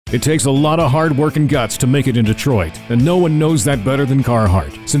It takes a lot of hard work and guts to make it in Detroit, and no one knows that better than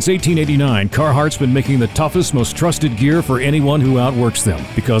Carhartt. Since 1889, Carhartt's been making the toughest, most trusted gear for anyone who outworks them.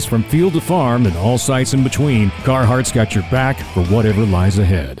 Because from field to farm and all sites in between, Carhartt's got your back for whatever lies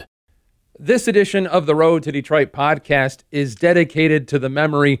ahead. This edition of the Road to Detroit podcast is dedicated to the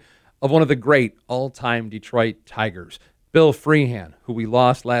memory of one of the great all-time Detroit Tigers, Bill Freehan, who we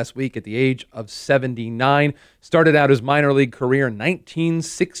lost last week at the age of 79, started out his minor league career in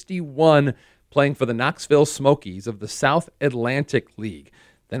 1961 playing for the Knoxville Smokies of the South Atlantic League,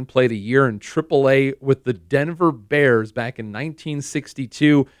 then played a year in AAA with the Denver Bears back in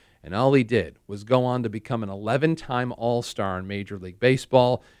 1962, and all he did was go on to become an 11-time All-Star in Major League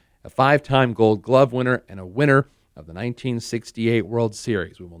Baseball, a 5-time Gold Glove winner, and a winner of the 1968 World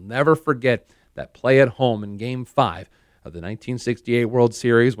Series. We will never forget that play at home in Game 5 of the 1968 World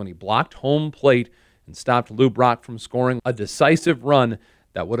Series when he blocked home plate and stopped Lou Brock from scoring a decisive run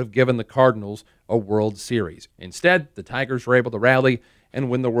that would have given the Cardinals a World Series. Instead, the Tigers were able to rally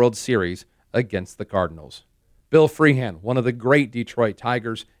and win the World Series against the Cardinals. Bill Freehan, one of the great Detroit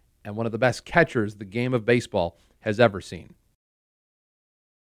Tigers and one of the best catchers the game of baseball has ever seen.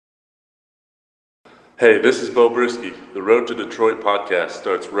 Hey, this is Bo Brisky. The Road to Detroit podcast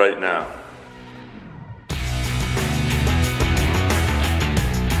starts right now.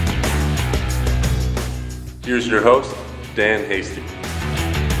 Here's your host, Dan Hasty.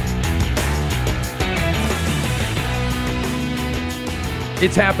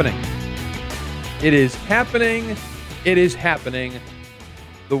 It's happening. It is happening. It is happening.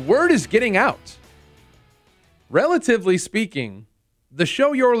 The word is getting out. Relatively speaking, the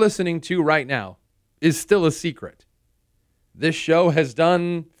show you're listening to right now is still a secret. This show has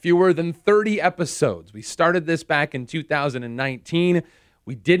done fewer than 30 episodes. We started this back in 2019.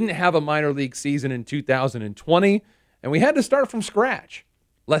 We didn't have a minor league season in 2020, and we had to start from scratch.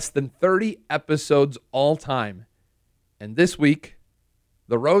 Less than 30 episodes all time. And this week,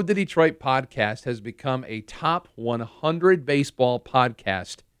 the Road to Detroit podcast has become a top 100 baseball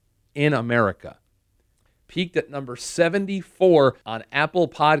podcast in America. Peaked at number 74 on Apple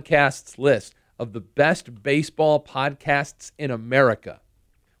Podcasts list of the best baseball podcasts in America.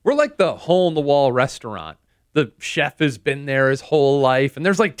 We're like the hole-in-the-wall restaurant. The chef has been there his whole life, and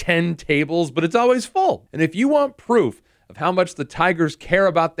there's like 10 tables, but it's always full. And if you want proof of how much the Tigers care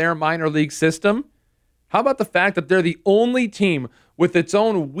about their minor league system, how about the fact that they're the only team with its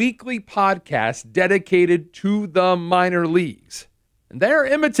own weekly podcast dedicated to the minor leagues? And they're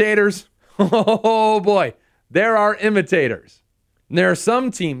imitators. Oh boy, there are imitators. And there are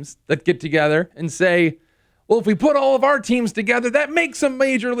some teams that get together and say, well, if we put all of our teams together, that makes a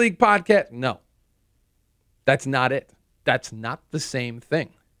major league podcast. No. That's not it. That's not the same thing.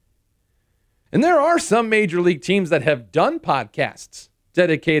 And there are some major league teams that have done podcasts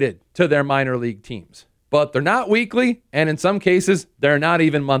dedicated to their minor league teams, but they're not weekly, and in some cases, they're not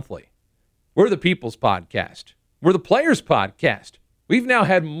even monthly. We're the People's Podcast. We're the Players Podcast. We've now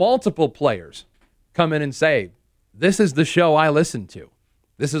had multiple players come in and say, this is the show I listen to.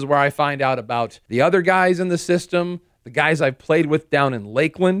 This is where I find out about the other guys in the system, the guys I've played with down in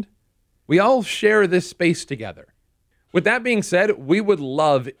Lakeland. We all share this space together. With that being said, we would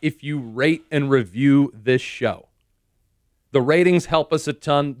love if you rate and review this show. The ratings help us a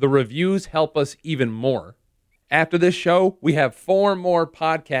ton. The reviews help us even more. After this show, we have 4 more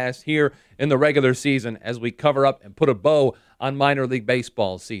podcasts here in the regular season as we cover up and put a bow on minor league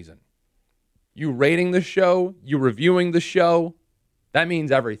baseball season. You rating the show, you reviewing the show, that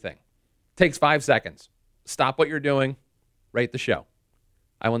means everything. It takes 5 seconds. Stop what you're doing, rate the show.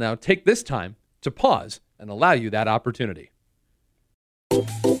 I will now take this time to pause and allow you that opportunity.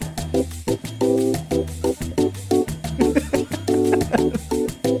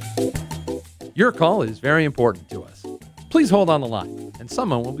 Your call is very important to us. Please hold on the line, and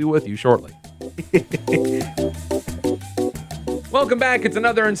someone will be with you shortly. Welcome back. It's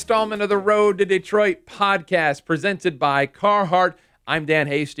another installment of the Road to Detroit podcast presented by Carhartt. I'm Dan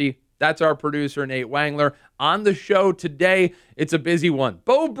Hasty. That's our producer, Nate Wangler. On the show today, it's a busy one.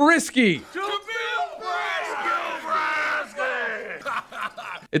 Bo Brisky.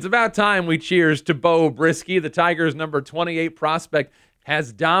 It's about time we cheers to Bo Brisky. The Tigers' number 28 prospect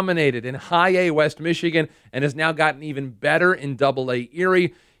has dominated in High A West Michigan and has now gotten even better in Double A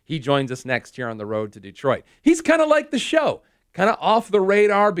Erie. He joins us next here on the Road to Detroit. He's kind of like the show, kind of off the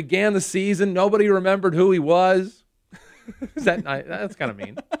radar, began the season. Nobody remembered who he was. Is that nice? That's kind of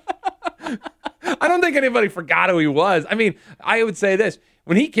mean. I don't think anybody forgot who he was. I mean, I would say this.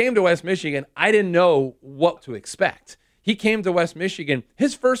 When he came to West Michigan, I didn't know what to expect. He came to West Michigan.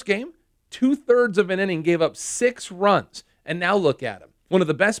 His first game, 2/3 of an inning, gave up 6 runs. And now look at him. one of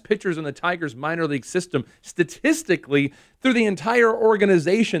the best pitchers in the Tigers minor league system statistically through the entire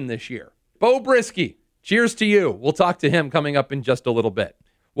organization this year. Beau Brieske, cheers to you. We'll talk to him coming up in just a little bit.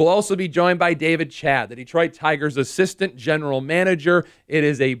 We'll also be joined by David Chadd, the Detroit Tigers assistant general manager. It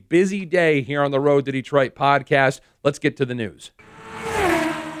is a busy day here on the Road to Detroit podcast. Let's get to the news.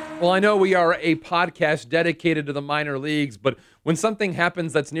 Well, I know we are a podcast dedicated to the minor leagues, but when something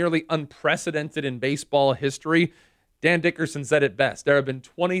happens that's nearly unprecedented in baseball history, Dan Dickerson said it best. There have been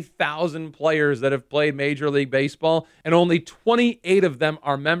 20,000 players that have played Major League Baseball, and only 28 of them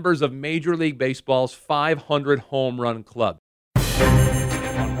are members of Major League Baseball's 500 home run club.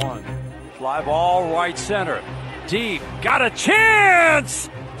 1-1. Fly ball right center. Deep. Got a chance!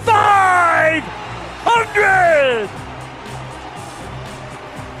 500!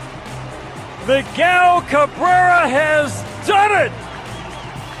 Miguel Cabrera has done it!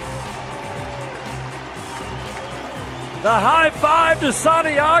 The high five to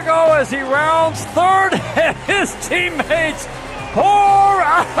Santiago as he rounds third, and his teammates pour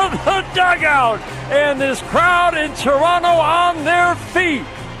out of the dugout, and this crowd in Toronto on their feet.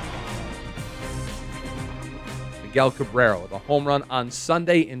 Miguel Cabrera with a home run on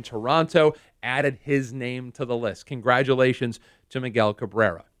Sunday in Toronto added his name to the list. Congratulations to Miguel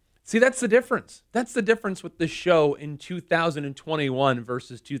Cabrera. See, that's the difference. That's the difference with the show in 2021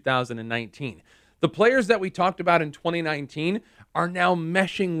 versus 2019. The players that we talked about in 2019 are now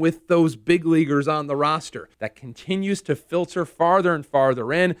meshing with those big leaguers on the roster. That continues to filter farther and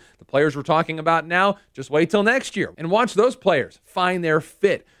farther in. The players we're talking about now, just wait till next year and watch those players find their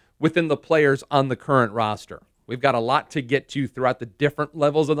fit within the players on the current roster. We've got a lot to get to throughout the different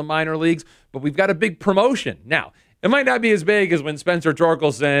levels of the minor leagues, but we've got a big promotion. Now, it might not be as big as when Spencer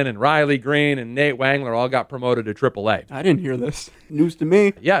Torkelson and Riley Green and Nate Wangler all got promoted to AAA. I didn't hear this. News to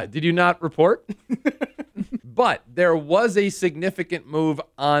me. Yeah, did you not report? But there was a significant move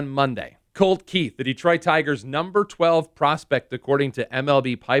on Monday. Colt Keith, the Detroit Tigers' number 12 prospect according to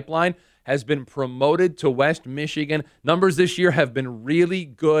MLB Pipeline, has been promoted to West Michigan. Numbers this year have been really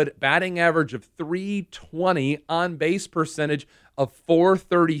good. Batting average of .320, on-base percentage of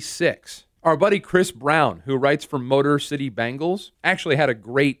 .436. Our buddy Chris Brown, who writes for Motor City Bengals, actually had a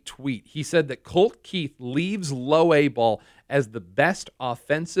great tweet. He said that Colt Keith leaves low A ball as the best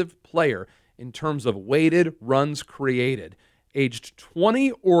offensive player in terms of weighted runs created, aged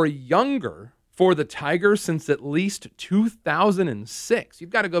 20 or younger for the Tigers since at least 2006. You've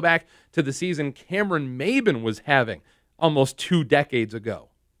got to go back to the season Cameron Maybin was having almost 2 decades ago.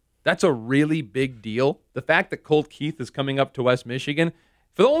 That's a really big deal. The fact that Colt Keith is coming up to West Michigan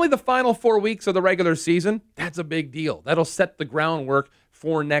for only the final 4 weeks of the regular season, that's a big deal. That'll set the groundwork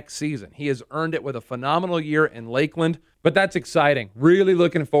for next season. He has earned it with a phenomenal year in Lakeland, but that's exciting. Really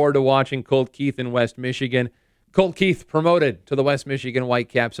looking forward to watching Colt Keith in West Michigan. Colt Keith promoted to the West Michigan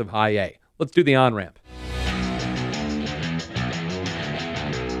Whitecaps of High A. Let's do the on-ramp.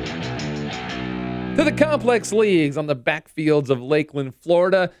 To the Complex Leagues on the backfields of Lakeland,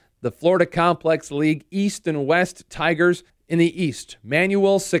 Florida. The Florida Complex League East and West Tigers. In the East,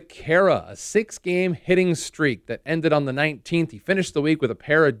 Manuel Sequeira, a 6-game hitting streak that ended on the 19th. He finished the week with a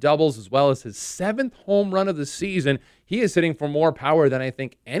pair of doubles as well as his 7th home run of the season. He is hitting for more power than I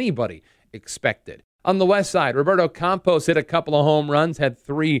think anybody expected. On the West side, Roberto Campos hit a couple of home runs, had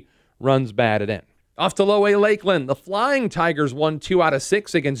 3 runs batted in. Off to Low A Lakeland, the Flying Tigers won 2 out of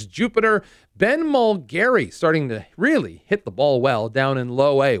 6 against Jupiter. Ben Mulgary starting to really hit the ball well down in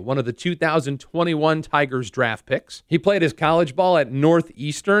Low A, one of the 2021 Tigers draft picks. He played his college ball at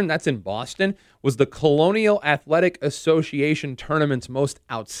Northeastern, that's in Boston, was the Colonial Athletic Association tournament's most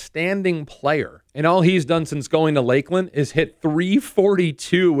outstanding player. And all he's done since going to Lakeland is hit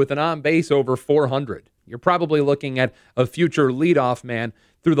 .342 with an on-base over .400. You're probably looking at a future leadoff man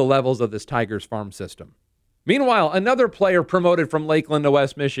through the levels of this Tigers farm system. Meanwhile, another player promoted from Lakeland to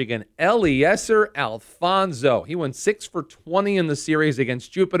West Michigan, Eliezer Alfonso. He went 6 for 20 in the series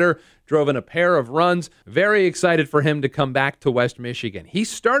against Jupiter, drove in a pair of runs. Very excited for him to come back to West Michigan. He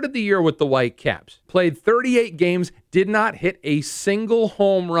started the year with the Whitecaps, played 38 games, did not hit a single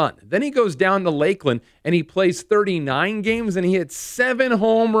home run. Then he goes down to Lakeland and he plays 39 games and he hit 7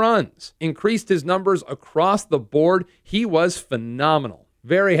 home runs. Increased his numbers across the board. He was phenomenal.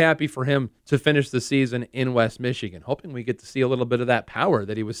 Very happy for him to finish the season in West Michigan. Hoping we get to see a little bit of that power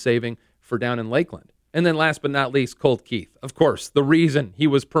that he was saving for down in Lakeland. And then last but not least, Colt Keith. Of course, the reason he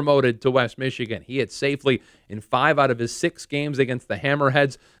was promoted to West Michigan. He hit safely in 5 out of his 6 games against the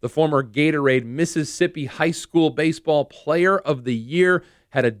Hammerheads. The former Gatorade Mississippi High School Baseball Player of the Year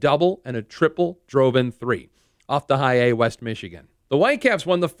had a double and a triple, drove in 3. Off to High A, West Michigan. The Whitecaps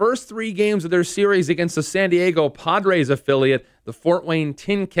won the first 3 games of their series against the San Diego Padres affiliate, the Fort Wayne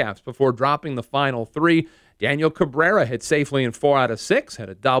Tin Caps, before dropping the final 3. Daniel Cabrera hit safely in 4 out of 6, had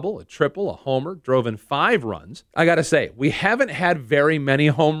a double, a triple, a homer, drove in 5 runs. I got to say, we haven't had very many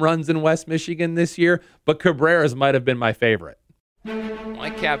home runs in West Michigan this year, but Cabrera's might have been my favorite.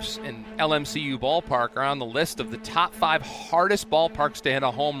 Whitecaps and LMCU Ballpark are on the list of the top 5 hardest ballparks to hit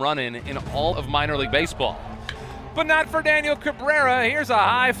a home run in all of minor league baseball. But not for Daniel Cabrera. Here's a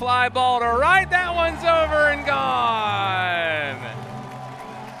high fly ball to right. That one's over and gone.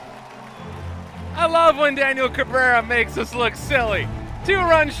 I love when Daniel Cabrera makes us look silly.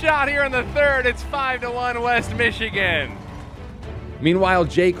 2-run shot here in the 3rd. It's 5-1 West Michigan. Meanwhile,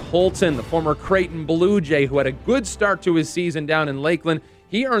 Jake Holton, the former Creighton Blue Jay who had a good start to his season down in Lakeland,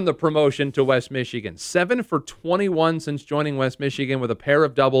 he earned the promotion to West Michigan. 7 for 21 since joining West Michigan with a pair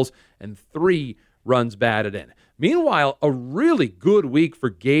of doubles and 3 runs batted in. Meanwhile, a really good week for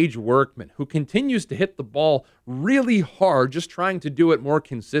Gage Workman, who continues to hit the ball really hard, just trying to do it more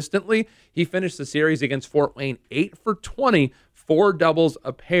consistently. He finished the series against Fort Wayne 8 for 20, 4 doubles,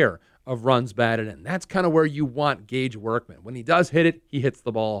 a pair of runs batted in. That's kind of where you want Gage Workman. When he does hit it, he hits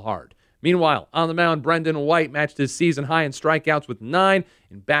the ball hard. Meanwhile, on the mound, Brendan White matched his season high in strikeouts with 9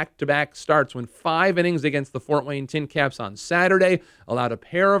 in back-to-back starts, when 5 innings against the Fort Wayne Tin Caps on Saturday allowed a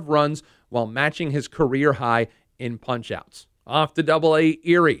pair of runs while matching his career high in punch-outs. Off to Double-A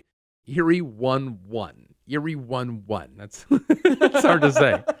Erie. Erie 1-1. Erie 1-1. That's hard to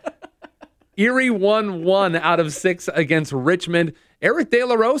say. Erie 1-1 out of 6 against Richmond. Eric De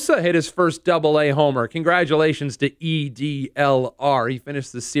La Rosa hit his first Double-A homer. Congratulations to EDLR. He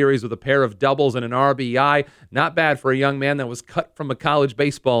finished the series with a pair of doubles and an RBI. Not bad for a young man that was cut from a college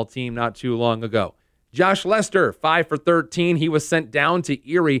baseball team not too long ago. Josh Lester, 5 for 13. He was sent down to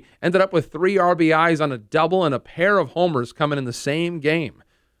Erie, ended up with 3 RBIs on a double and a pair of homers coming in the same game.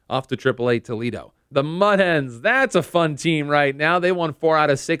 Off to AAA Toledo. The Mud Hens, that's a fun team right now. They won 4 out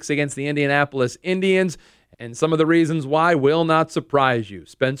of 6 against the Indianapolis Indians, and some of the reasons why will not surprise you.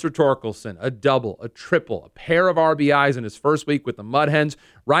 Spencer Torkelson, a double, a triple, a pair of RBIs in his first week with the Mud Hens.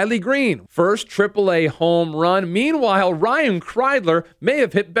 Riley Green, first AAA home run. Meanwhile, Ryan Kreidler may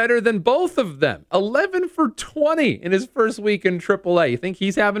have hit better than both of them. 11 for 20 in his first week in AAA. You think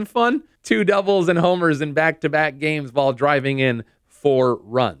he's having fun? 2 doubles and homers in back-to-back games while driving in 4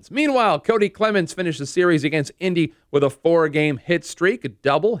 runs. Meanwhile, Cody Clemens finished the series against Indy with a 4-game hit streak, a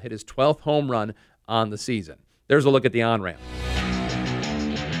double, hit his 12th home run on the season. There's a look at the on-ramp.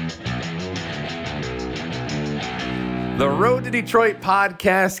 The Road to Detroit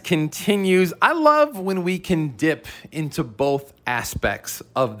podcast continues. I love when we can dip into both aspects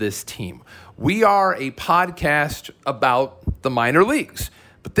of this team. We are a podcast about the minor leagues,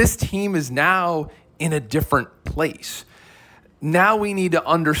 but this team is now in a different place. Now we need to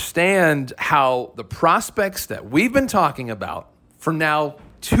understand how the prospects that we've been talking about for now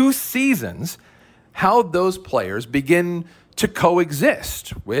 2 seasons, how those players begin to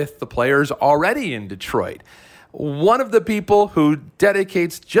coexist with the players already in Detroit. One of the people who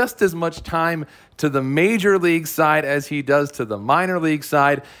dedicates just as much time to the major league side as he does to the minor league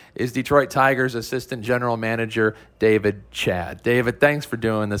side is Detroit Tigers assistant general manager David Chadd. David, thanks for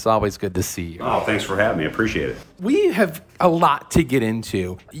doing this. Always good to see you. Oh, thanks for having me. I appreciate it. We have a lot to get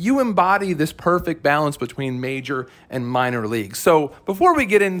into. You embody this perfect balance between major and minor leagues. So before we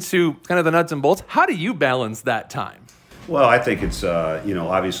get into kind of the nuts and bolts, how do you balance that time? Well, I think it's,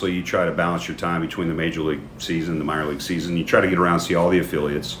 obviously you try to balance your time between the major league season, the minor league season. You try to get around and see all the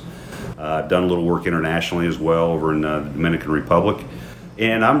affiliates. I've done a little work internationally as well over in the Dominican Republic.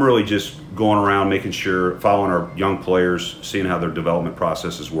 And I'm really just going around making sure, following our young players, seeing how their development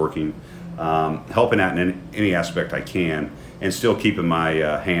process is working, helping out in any aspect I can, and still keeping my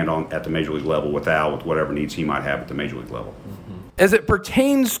hand on at the major league level with Al, with whatever needs he might have at the major league level. As it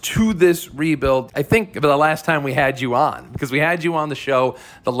pertains to this rebuild, I think of the last time we had you on, because we had you on the show,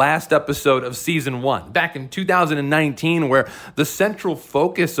 the last episode of season 1, back in 2019, where the central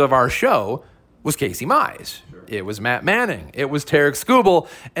focus of our show was Casey Mize. Sure. It was Matt Manning. It was Tarek Skubal.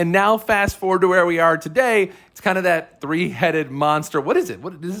 And now fast forward to where we are today, it's kind of that 3-headed monster. What is it?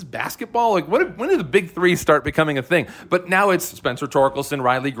 What is this, basketball? Like, when did the big 3 start becoming a thing? But now it's Spencer Torkelson,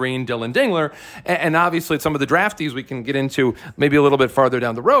 Riley Green, Dylan Dingler, and obviously some of the draftees we can get into maybe a little bit farther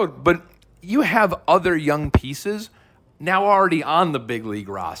down the road. But you have other young pieces now already on the big league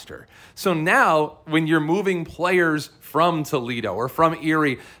roster. So now when you're moving players from Toledo or from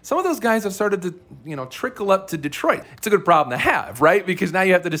Erie, some of those guys have started to, trickle up to Detroit. It's a good problem to have, right? Because now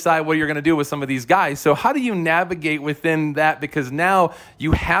you have to decide what you're going to do with some of these guys. So how do you navigate within that? Because now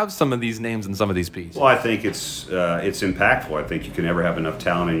you have some of these names and some of these pieces. Well, I think it's impactful. I think you can never have enough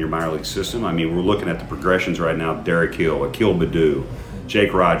talent in your minor league system. I mean, we're looking at the progressions right now. Derek Hill, Akil Baddoo,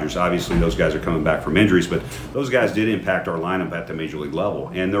 Jake Rogers. Obviously, those guys are coming back from injuries, but those guys did impact our lineup at the major league level.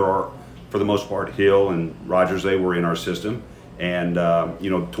 And there are, for the most part, Hill and Rogers, they were in our system. And,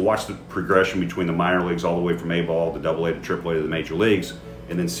 to watch the progression between the minor leagues all the way from A-ball to AA to AAA to the major leagues,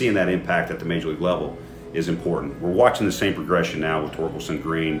 and then seeing that impact at the major league level is important. We're watching the same progression now with Torkelson,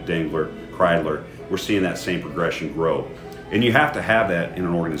 Green, Dingler, Kreidler. We're seeing that same progression grow. And you have to have that in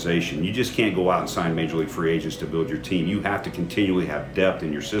an organization. You just can't go out and sign major league free agents to build your team. You have to continually have depth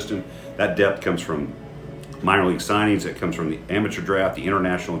in your system. That depth comes from minor league signings. It comes from the amateur draft, the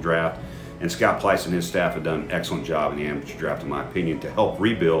international draft. And Scott Pleiss and his staff have done an excellent job in the amateur draft, in my opinion, to help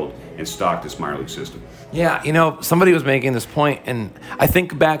rebuild and stock this minor league system. Yeah, somebody was making this point, and I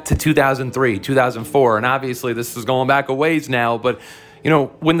think back to 2003, 2004, and obviously this is going back a ways now, but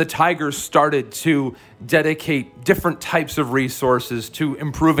when the Tigers started to dedicate different types of resources to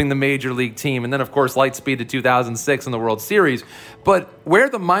improving the major league team, and then, of course, Lightspeed to 2006 in the World Series. But where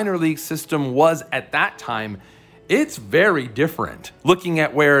the minor league system was at that time, it's very different looking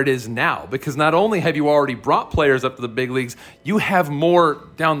at where it is now, because not only have you already brought players up to the big leagues, you have more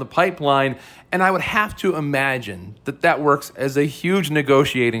down the pipeline. And I would have to imagine that works as a huge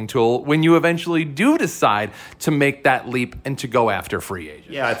negotiating tool when you eventually do decide to make that leap and to go after free agents.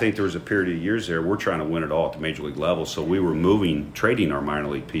 Yeah, I think there was a period of years there we're trying to win it all at the major league level, so we were trading our minor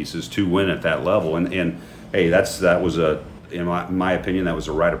league pieces to win at that level. And hey, that was in my opinion, that was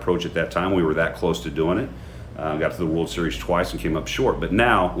the right approach at that time. We were that close to doing it. Got to the World Series twice and came up short. But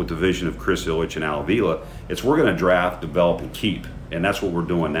now, with the vision of Chris Ilitch and Al Avila, we're going to draft, develop, and keep. And that's what we're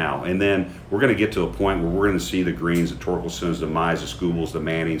doing now. And then we're going to get to a point where we're going to see the Greens, the Torkelsons, the Mize, the Skubals, the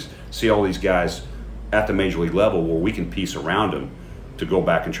Mannings, see all these guys at the major league level where we can piece around them to go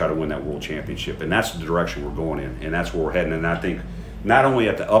back and try to win that world championship. And that's the direction we're going in, and that's where we're heading. And I think not only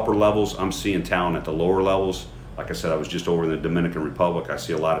at the upper levels, I'm seeing talent at the lower levels. Like I said, I was just over in the Dominican Republic. I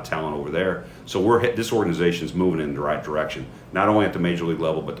see a lot of talent over there. So this organization is moving in the right direction, not only at the major league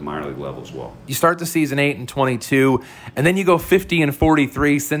level, but the minor league level as well. You start the season 8-22, and then you go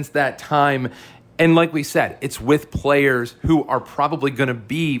 50-43 since that time. And like we said, it's with players who are probably going to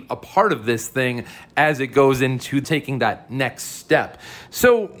be a part of this thing as it goes into taking that next step.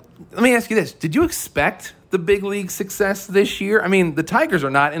 So let me ask you this. Did you expect the big league success this year? I mean, the Tigers are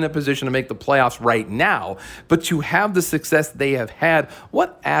not in a position to make the playoffs right now, but to have the success they have had,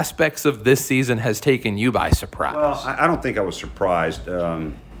 what aspects of this season has taken you by surprise? Well, I don't think I was surprised.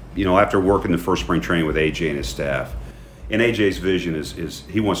 After working the first spring training with AJ and his staff, and AJ's vision is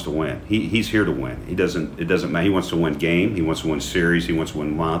he wants to win. He's here to win. It doesn't matter. He wants to win game. He wants to win series. He wants to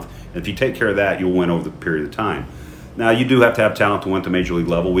win month. And if you take care of that, you'll win over the period of time. Now, you do have to have talent to win at the major league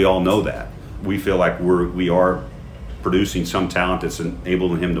level. We all know that. We feel like we are producing some talent that's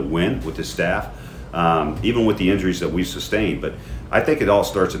enabling him to win with his staff, even with the injuries that we've sustained. But I think it all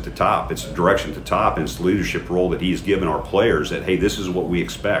starts at the top. It's direction at the top, and it's the leadership role that he's given our players that, hey, this is what we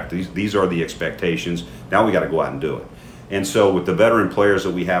expect. These are the expectations. Now we got to go out and do it. And so with the veteran players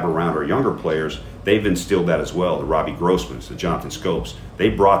that we have around our younger players, they've instilled that as well. The Robbie Grossmans, the Jonathan Scopes, they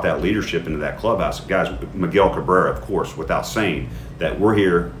brought that leadership into that clubhouse. Guys, Miguel Cabrera, of course, without saying that we're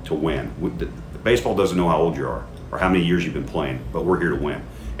here to win. Baseball doesn't know how old you are or how many years you've been playing, but we're here to win.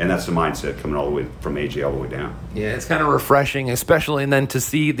 And that's the mindset coming all the way from AJ all the way down. Yeah, it's kind of refreshing, especially and then to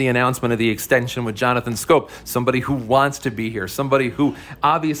see the announcement of the extension with Jonathan Scope, somebody who wants to be here, somebody who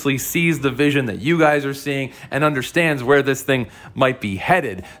obviously sees the vision that you guys are seeing and understands where this thing might be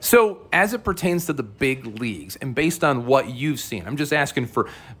headed. So as it pertains to the big leagues and based on what you've seen, I'm just asking for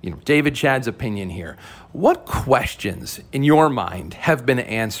David Chad's opinion here. What questions in your mind have been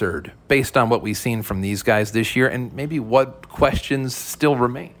answered based on what we've seen from these guys this year, and maybe what questions still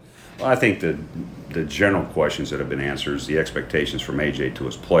remain? Well, I think the general questions that have been answered is the expectations from AJ to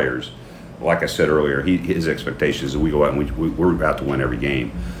his players. Like I said earlier, his expectations is that we go out and we're about to win every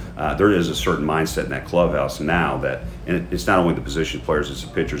game. There is a certain mindset in that clubhouse now that, and it's not only the position players, it's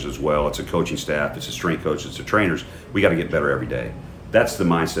the pitchers as well, it's a coaching staff, it's the strength coaches, it's the trainers. We got to get better every day. That's the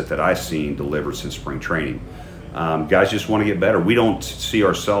mindset that I've seen delivered since spring training. Guys just want to get better. We don't see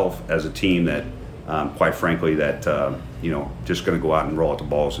ourselves as a team that, quite frankly, that just going to go out and roll out the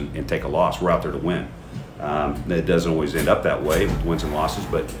balls and take a loss. We're out there to win. It doesn't always end up that way with wins and losses,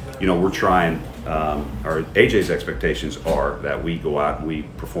 but we're trying. Our AJ's expectations are that we go out and we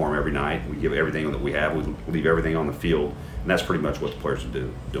perform every night. We give everything that we have. We leave everything on the field, and that's pretty much what the players are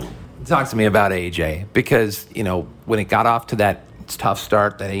doing. Talk to me about AJ, because when it got off to that tough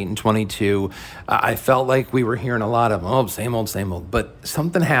start, that 8-22, I felt like we were hearing a lot of same old, but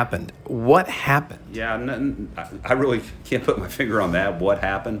something happened. What happened? Yeah, I really can't put my finger on that. What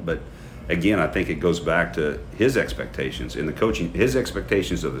happened? But again, I think it goes back to his expectations in the coaching, his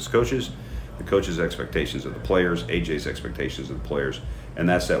expectations of his coaches, the coaches' expectations of the players, AJ's expectations of the players, and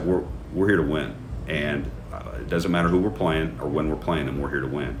that's that we're here to win, and it doesn't matter who we're playing or when we're playing them, we're here to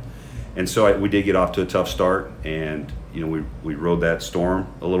win. And so we did get off to a tough start, and we rode that storm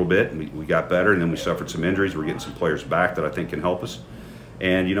a little bit, and we got better, and then we suffered some injuries. We're getting some players back that I think can help us,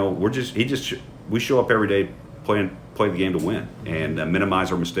 and we show up every day play the game to win and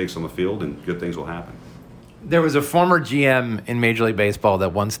minimize our mistakes on the field, and good things will happen. There was a former GM in Major League Baseball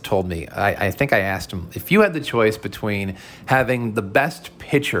that once told me, I think I asked him, if you had the choice between having the best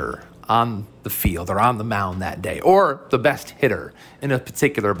pitcher on the field or on the mound that day or the best hitter in a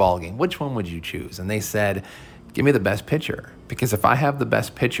particular ball game, which one would you choose? And they said, give me the best pitcher, because if I have the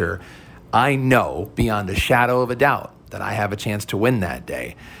best pitcher, I know beyond a shadow of a doubt that I have a chance to win that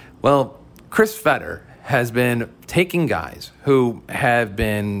day. Well, Chris Fetter has been taking guys who have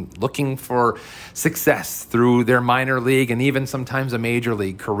been looking for success through their minor league and even sometimes a major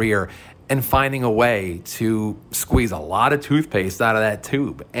league career and finding a way to squeeze a lot of toothpaste out of that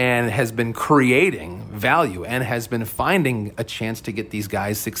tube, and has been creating value and has been finding a chance to get these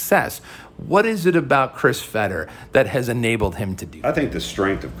guys success. What is it about Chris Fetter that has enabled him to do that? I think the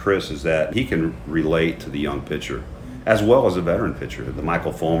strength of Chris is that he can relate to the young pitcher as well as a veteran pitcher. The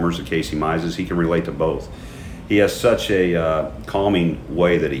Michael Fulmers, the Casey Mizes, he can relate to both. He has such a calming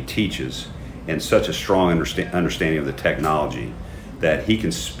way that he teaches and such a strong understanding of the technology that he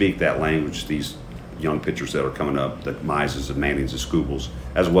can speak that language to these young pitchers that are coming up, the Mizes, the Mannings, the Skubals,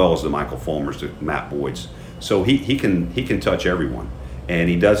 as well as the Michael Fulmers, the Matt Boyds. So he can touch everyone, and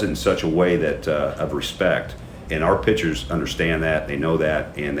he does it in such a way that of respect. And our pitchers understand that, they know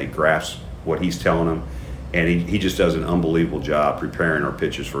that, and they grasp what he's telling them. And he just does an unbelievable job preparing our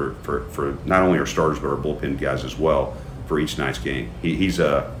pitchers for not only our starters but our bullpen guys as well for each night's game. He's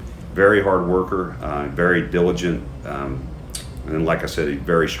a very hard worker, very diligent, and like I said, he's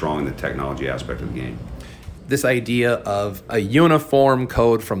very strong in the technology aspect of the game. This idea of a uniform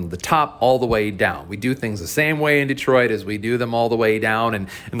code from the top all the way down. We do things the same way in Detroit as we do them all the way down in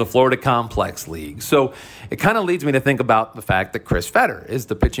the Florida Complex League. So it kind of leads me to think about the fact that Chris Fetter is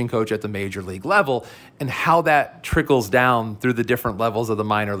the pitching coach at the major league level and how that trickles down through the different levels of the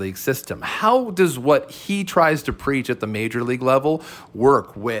minor league system. How does what he tries to preach at the major league level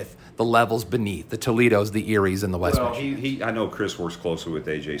work with the levels beneath, the Toledos, the Eries, and the West Michigan? I know Chris works closely with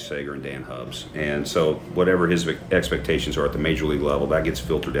A.J. Sager and Dan Hubbs, and so whatever his expectations are at the major league level, that gets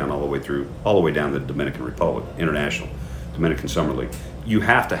filtered down all the way down to the Dominican Republic, International, Dominican Summer League. You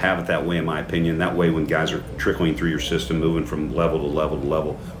have to have it that way, in my opinion. That way, when guys are trickling through your system, moving from level to level to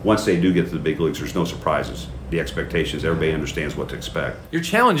level, once they do get to the big leagues, there's no surprises. The expectations, everybody understands what to expect. Your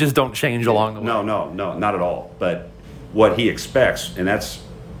challenges don't change along the way. No, not at all. But what he expects, and that's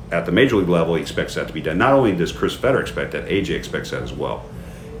at the major league level, he expects that to be done. Not only does Chris Fetter expect that, AJ expects that as well.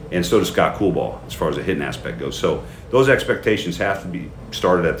 And so does Scott Coolball as far as the hitting aspect goes. So those expectations have to be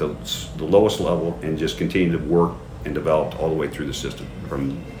started at the lowest level and just continue to work and develop all the way through the system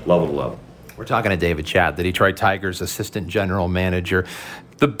from level to level. We're talking to David Chatt, the Detroit Tigers assistant general manager.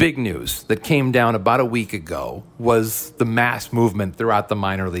 The big news that came down about a week ago was the mass movement throughout the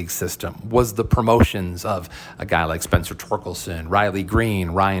minor league system, was the promotions of a guy like Spencer Torkelson, Riley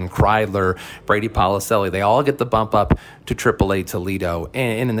Green, Ryan Kreidler, Brady Policelli. They all get the bump up to AAA Toledo.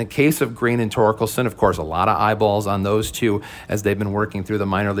 And in the case of Green and Torkelson, of course, a lot of eyeballs on those two as they've been working through the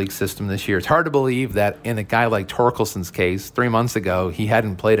minor league system this year. It's hard to believe that in a guy like Torkelson's case, 3 months ago, he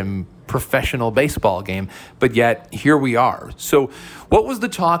hadn't played a professional baseball game, but yet here we are. So what was the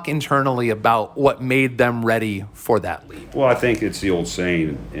talk internally about what made them ready for that leap? Well, I think it's the old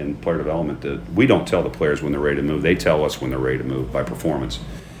saying in player development that we don't tell the players when they're ready to move. They tell us when they're ready to move by performance.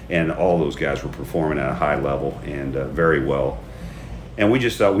 And all those guys were performing at a high level and very well. And we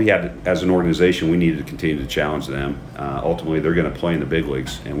just thought we had, as an organization, we needed to continue to challenge them. Ultimately, they're going to play in the big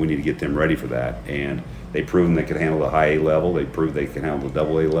leagues, and we need to get them ready for that. And they've proven they can handle the high A level. They proved they can handle the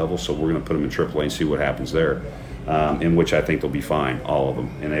double A level. So we're going to put them in AAA and see what happens there, in which I think they'll be fine, all of them.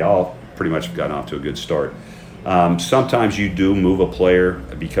 And they all pretty much have gotten off to a good start. Sometimes you do move a player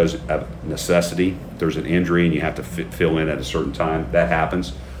because of necessity. There's an injury and you have to fill in at a certain time. That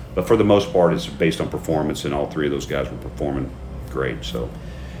happens. But for the most part, it's based on performance, and all three of those guys were performing great. So,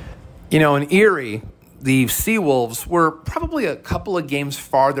 in Erie, the Seawolves were probably a couple of games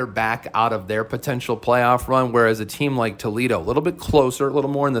farther back out of their potential playoff run, whereas a team like Toledo, a little bit closer, a little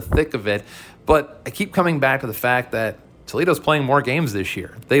more in the thick of it. But I keep coming back to the fact that Toledo's playing more games this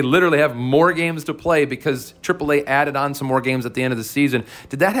year. They literally have more games to play because AAA added on some more games at the end of the season.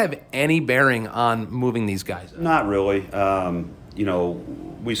 Did that have any bearing on moving these guys up? Not really.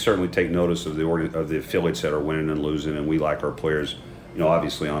 We certainly take notice of the affiliates that are winning and losing, and we like our players,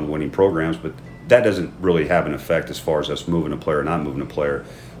 obviously on winning programs, but that doesn't really have an effect as far as us moving a player or not moving a player.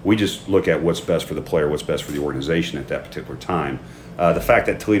 We just look at what's best for the player, what's best for the organization at that particular time. The fact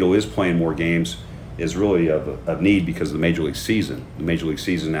that Toledo is playing more games is really of need because of the Major League season. The Major League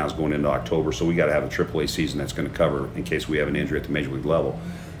season now is going into October, so we got to have a AAA season that's going to cover in case we have an injury at the Major League level.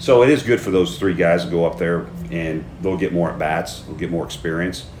 So it is good for those three guys to go up there, and they'll get more at-bats, they'll get more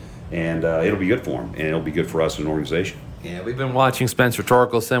experience, and it'll be good for them, and it'll be good for us as an organization. Yeah, we've been watching Spencer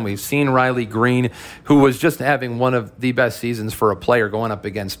Torkelson. We've seen Riley Green, who was just having one of the best seasons for a player going up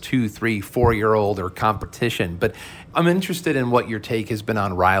against 2-, 3-, 4-year-old or competition. But I'm interested in what your take has been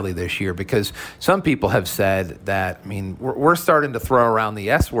on Riley this year, because some people have said that, we're starting to throw around the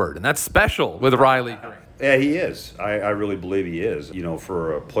S word, and that's special with Riley Green. Yeah, he is. I really believe he is.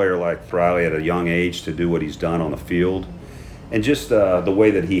 For a player like Riley at a young age to do what he's done on the field, and just the way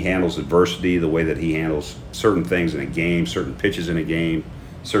that he handles adversity, the way that he handles certain things in a game, certain pitches in a game,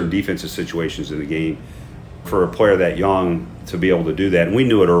 certain defensive situations in the game. For a player that young to be able to do that, and we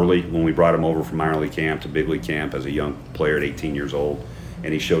knew it early when we brought him over from minor league camp to big league camp as a young player at 18 years old,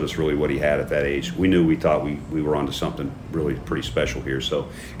 and he showed us really what he had at that age. We thought we were onto something really pretty special here. So,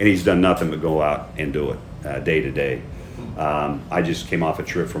 and he's done nothing but go out and do it day to day. I just came off a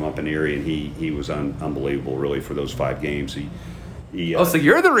trip from up in Erie, and he was unbelievable, really, for those 5 games. So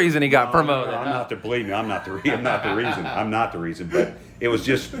you're the reason he got promoted. I'm not the reason. But it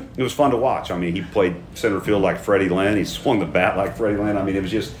was fun to watch. He played center field like Freddie Lynn. He swung the bat like Freddie Lynn.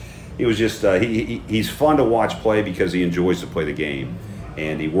 He's fun to watch play because he enjoys to play the game,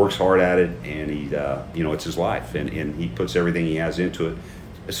 and he works hard at it, and it's his life, and he puts everything he has into it.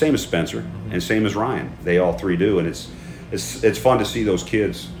 The same as Spencer and same as Ryan. They all three do, and it's fun to see those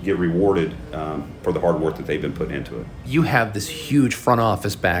kids get rewarded for the hard work that they've been putting into it. You have this huge front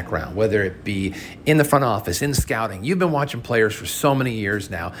office background, whether it be in the front office, in scouting. You've been watching players for so many years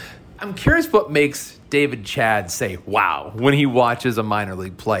now. I'm curious what makes David Chadd say, wow, when he watches a minor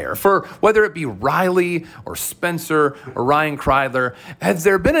league player. For whether it be Riley or Spencer or Ryan Kreidler, has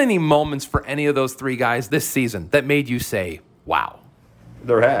there been any moments for any of those three guys this season that made you say, wow?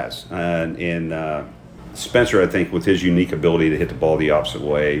 There has. And Spencer, I think, with his unique ability to hit the ball the opposite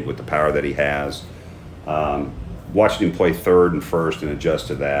way, with the power that he has, watching him play third and first and adjust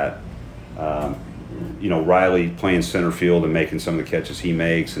to that. Riley playing center field and making some of the catches he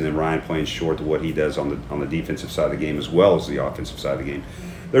makes, and then Ryan playing short to what he does on the defensive side of the game as well as the offensive side of the game.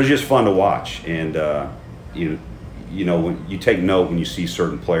 They're just fun to watch, and when you take note when you see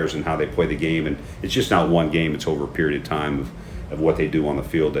certain players and how they play the game, and it's just not one game; it's over a period of time of what they do on the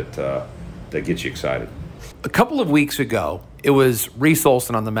field that gets you excited. A couple of weeks ago, it was Reese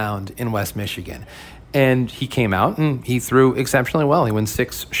Olson on the mound in West Michigan. And he came out and he threw exceptionally well. He went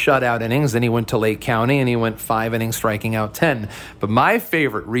 6 shutout innings, then he went to Lake County and he went 5 innings, striking out 10. But my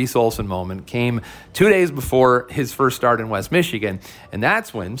favorite Reese Olson moment came 2 days before his first start in West Michigan. And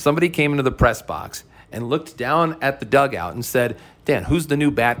that's when somebody came into the press box and looked down at the dugout and said, Dan, who's the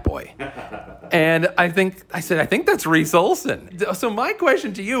new bat boy? And I said, I think that's Reese Olson. So my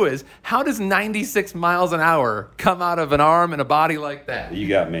question to you is, how does 96 miles an hour come out of an arm and a body like that? You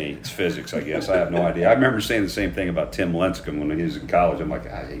got me. It's physics, I guess. I have no idea. I remember saying the same thing about Tim Lincecum when he was in college. I'm like,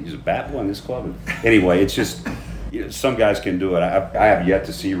 he's a bat boy in this club. And anyway, it's just, some guys can do it. I have yet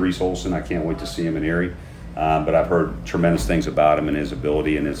to see Reese Olson. I can't wait to see him in Erie. But I've heard tremendous things about him and his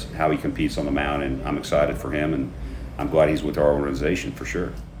ability and how he competes on the mound, and I'm excited for him, and I'm glad he's with our organization for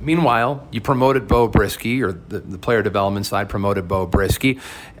sure. Meanwhile, you promoted Bo Brisky, or the player development side promoted Bo Brisky,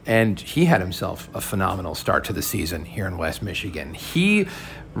 and he had himself a phenomenal start to the season here in West Michigan. He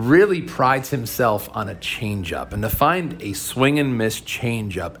really prides himself on a changeup, and to find a swing and miss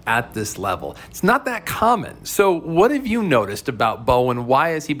changeup at this level, it's not that common. So what have you noticed about Bo, and why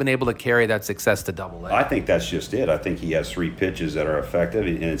has he been able to carry that success to Double-A? I think that's just it. I think he has 3 pitches that are effective,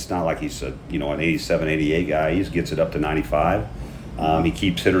 and it's not like he's an 87, 88 guy. He just gets it up to 95. He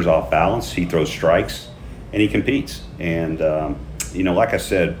keeps hitters off balance. He throws strikes, and he competes. And like I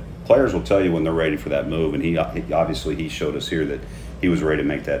said, players will tell you when they're ready for that move, and he showed us here that he was ready to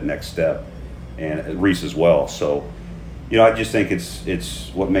make that next step, and Reese as well. So I just think it's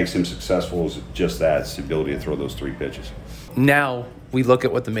what makes him successful is just that. It's the ability to throw those 3 pitches. Now we look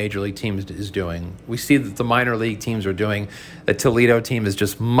at what the major league team is doing. We see that the minor league teams are doing. The Toledo team is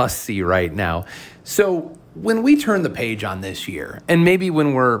just must-see right now. So when we turn the page on this year, and maybe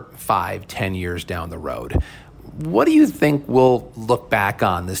when we're 5-10 years down the road, what do you think we'll look back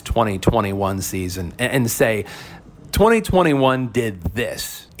on this 2021 season and say, 2021 did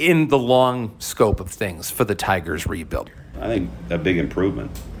this in the long scope of things for the Tigers rebuild? I think a big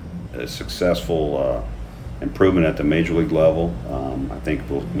improvement, a successful improvement at the major league level. I think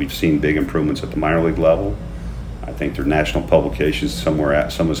we've seen big improvements at the minor league level. I think their national publications some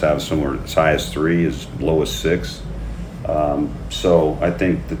have somewhere as high as 3, as low as 6. So I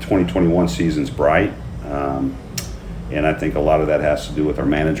think the 2021 season's bright, and I think a lot of that has to do with our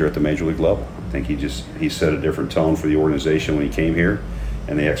manager at the major league level. I think he set a different tone for the organization when he came here,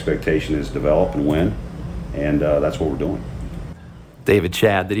 and the expectation is develop and win, and that's what we're doing. David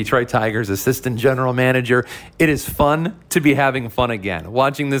Chadd, the Detroit Tigers assistant general manager. It is fun to be having fun again.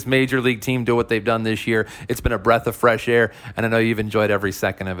 Watching this major league team do what they've done this year, it's been a breath of fresh air, and I know you've enjoyed every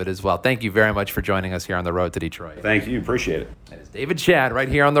second of it as well. Thank you very much for joining us here on the road to Detroit. Thank you. Appreciate it. That is David Chadd right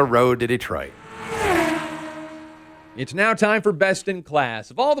here on the road to Detroit. It's now time for Best in Class.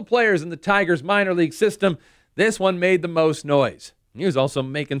 Of all the players in the Tigers minor league system, this one made the most noise. He was also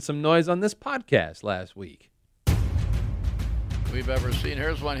making some noise on this podcast last week. We've ever seen.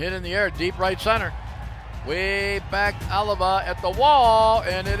 Here's one hit in the air, deep right center. Way back, Alaba at the wall,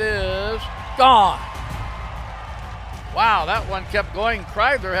 and it is gone. Wow, that one kept going.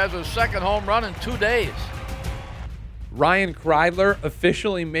 Kreidler has his second home run in 2 days. Ryan Kreidler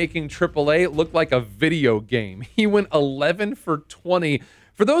officially making AAA look like a video game. He went 11 for 20.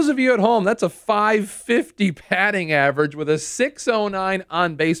 For those of you at home, that's a .550 batting average with a .609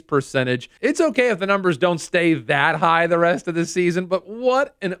 on-base percentage. It's okay if the numbers don't stay that high the rest of the season, but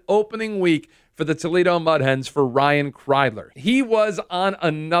what an opening week for the Toledo Mud Hens for Ryan Kreidler. He was on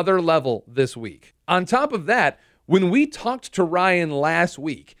another level this week. On top of that, when we talked to Ryan last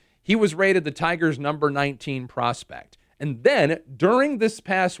week, he was rated the Tigers' number 19 prospect. And then, during this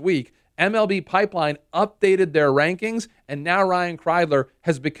past week, MLB Pipeline updated their rankings, and now Ryan Kreidler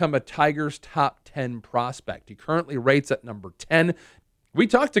has become a Tigers top 10 prospect. He currently rates at number 10. We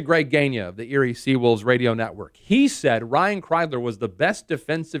talked to Greg Gagne of the Erie Seawolves radio network. He said Ryan Kreidler was the best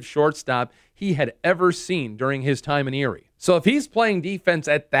defensive shortstop he had ever seen during his time in Erie. So if he's playing defense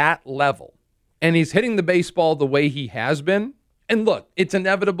at that level, and he's hitting the baseball the way he has been, and look, it's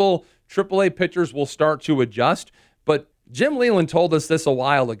inevitable AAA pitchers will start to adjust, but Jim Leyland told us this a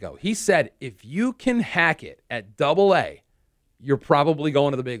while ago. He said, if you can hack it at AA, you're probably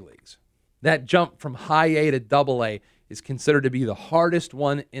going to the big leagues. That jump from high A to AA is considered to be the hardest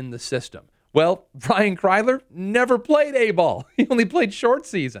one in the system. Well, Ryan Kreidler never played A-ball. He only played short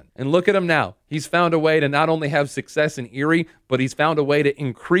season. And look at him now. He's found a way to not only have success in Erie, but he's found a way to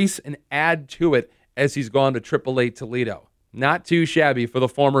increase and add to it as he's gone to AAA Toledo. Not too shabby for the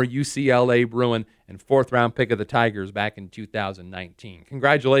former UCLA Bruin and fourth-round pick of the Tigers back in 2019.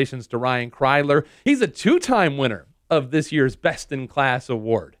 Congratulations to Ryan Kreidler. He's a 2-time winner of this year's Best in Class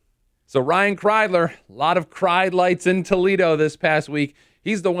award. So Ryan Kreidler, a lot of Kreid lights in Toledo this past week.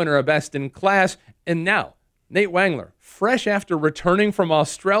 He's the winner of Best in Class. And now, Nate Wangler, fresh after returning from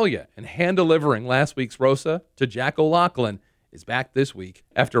Australia and hand-delivering last week's Rosa to Jack O'Loughlin, is back this week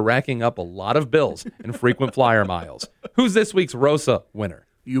after racking up a lot of bills and frequent flyer miles. Who's this week's Rosa winner?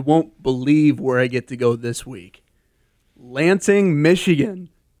 You won't believe where I get to go this week. Lansing,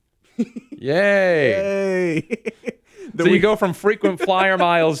 Michigan. Yay. So you go from frequent flyer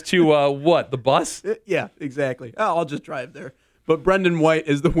miles to what, the bus? Yeah, exactly. I'll just drive there. But Brendan White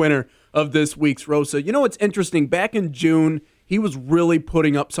is the winner of this week's Rosa. You know what's interesting? Back in June, he was really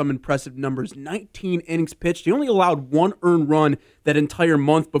putting up some impressive numbers. 19 innings pitched. He only allowed 1 earned run that entire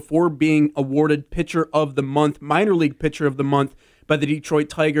month before being awarded Pitcher of the Month, minor league Pitcher of the Month by the Detroit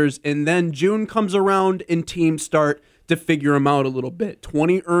Tigers. And then June comes around and teams start to figure him out a little bit.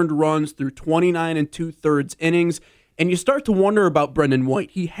 20 earned runs through 29 2/3 innings. And you start to wonder about Brendan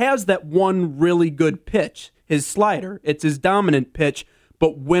White. He has that one really good pitch, his slider. It's his dominant pitch.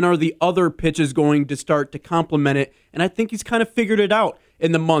 But when are the other pitches going to start to complement it? And I think he's kind of figured it out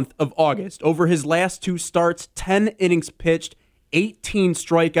in the month of August. Over his last 2 starts, 10 innings pitched, 18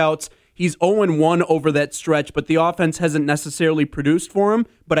 strikeouts. He's 0-1 over that stretch, but the offense hasn't necessarily produced for him.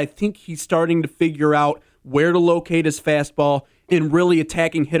 But I think he's starting to figure out where to locate his fastball and really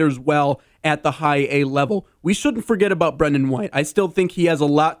attacking hitters well at the high A level. We shouldn't forget about Brendan White. I still think he has a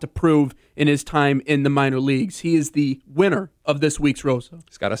lot to prove in his time in the minor leagues. He is the winner of this week's Rosa.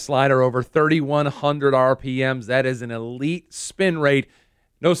 He's got a slider over 3,100 RPMs. That is an elite spin rate.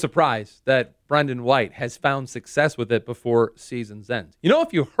 No surprise that Brendan White has found success with it before season's end. You know,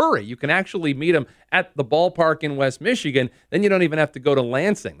 if you hurry, you can actually meet him at the ballpark in West Michigan. Then you don't even have to go to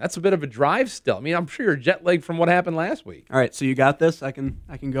Lansing. That's a bit of a drive still. I mean, I'm sure you're jet lagged from what happened last week. All right, so you got this? I can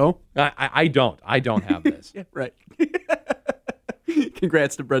go? I don't. I don't have this. Yeah, right.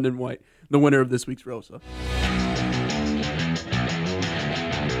 Congrats to Brendan White, the winner of this week's Rosa.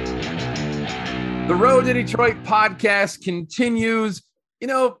 The Road to Detroit podcast continues. You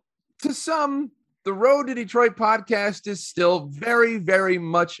know, to some, the Road to Detroit podcast is still very, very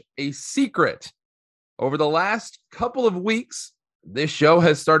much a secret. Over the last couple of weeks, this show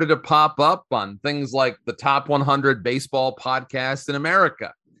has started to pop up on things like the top 100 baseball podcasts in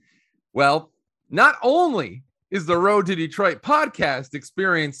America. Well, not only is the Road to Detroit podcast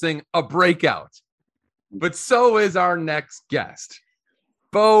experiencing a breakout, but so is our next guest,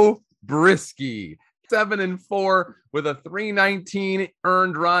 Beau Brieske. 7-4 with a 319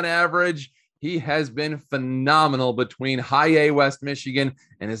 earned run average. He has been phenomenal between High A West Michigan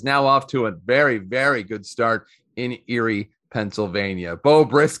and is now off to a very, very good start in Erie, Pennsylvania. Beau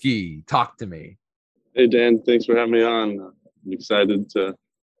Brieske, talk to me. Hey, Dan. Thanks for having me on. I'm excited to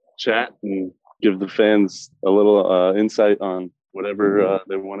chat and give the fans a little insight on whatever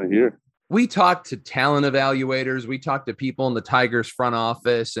they want to hear. We talked to talent evaluators. We talked to people in the Tigers front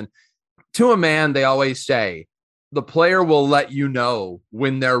office, and to a man, they always say, the player will let you know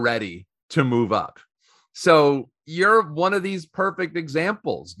when they're ready to move up. So you're one of these perfect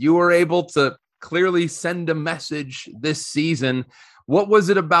examples. You were able to clearly send a message this season. What was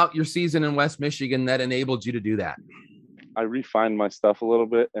it about your season in West Michigan that enabled you to do that? I refined my stuff a little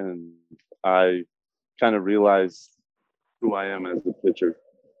bit, and I kind of realized who I am as a pitcher.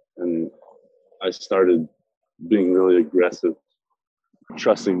 And I started being really aggressive,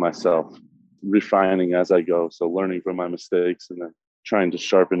 trusting myself, refining as I go. So learning from my mistakes and then trying to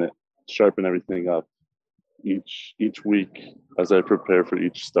sharpen everything up each week as I prepare for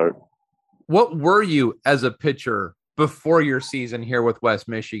each start. What were you as a pitcher before your season here with West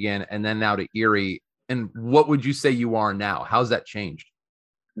Michigan and then now to Erie? And what would you say you are now? How's that changed?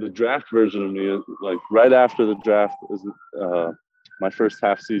 The draft version of me, like right after the draft, is my first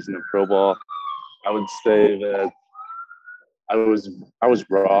half season of pro ball. I would say that I was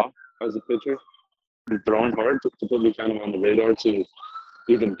raw as a pitcher, throwing hard to put me kind of on the radar to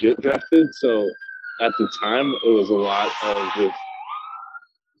even get drafted. So at the time, it was a lot of just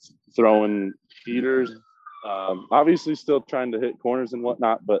throwing heaters, obviously still trying to hit corners and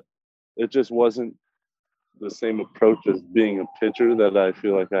whatnot, but it just wasn't the same approach as being a pitcher that I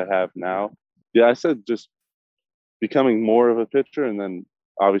feel like I have now. Yeah, I said just becoming more of a pitcher, and then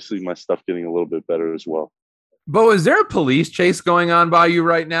obviously my stuff getting a little bit better as well. Beau, is there a police chase going on by you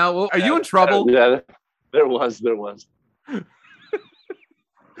right now? Well, are you in trouble? Yeah, there was.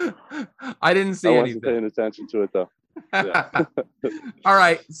 I didn't see anything. I anything. wasn't paying attention to it, though. Yeah. All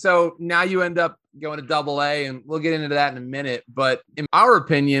right, so now you end up going to Double-A, and we'll get into that in a minute. But in our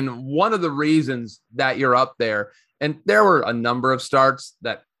opinion, one of the reasons that you're up there, and there were a number of starts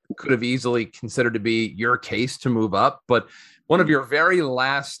that could have easily considered to be your case to move up, but one of your very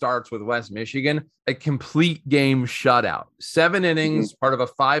last starts with West Michigan, a complete game shutout. 7 innings, part of a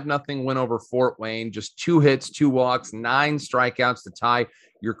 5-0 win over Fort Wayne, just 2 hits, 2 walks, 9 strikeouts to tie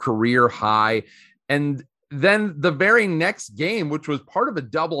your career high. And then the very next game, which was part of a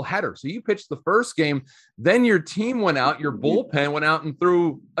doubleheader. So you pitched the first game, then your team went out, your bullpen went out and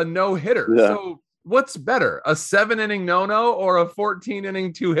threw a no-hitter. Yeah. So what's better, a 7-inning no-no or a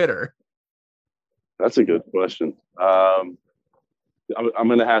 14-inning 2-hitter? That's a good question. I'm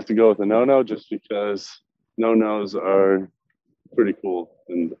going to have to go with a no-no just because no-nos are pretty cool.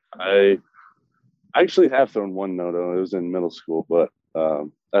 And I actually have thrown one no-no. It was in middle school, but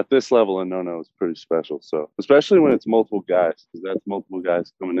at this level, a no-no is pretty special. So especially when it's multiple guys, because that's multiple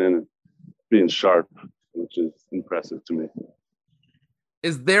guys coming in and being sharp, which is impressive to me.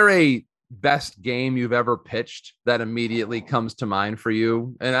 Is there a best game you've ever pitched that immediately comes to mind for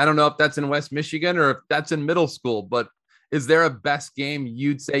you? And I don't know if that's in West Michigan or if that's in middle school, but is there a best game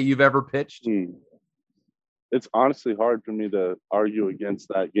you'd say you've ever pitched? It's honestly hard for me to argue against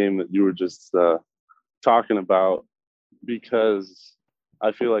that game that you were just talking about, because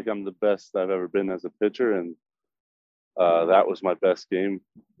I feel like I'm the best I've ever been as a pitcher, and that was my best game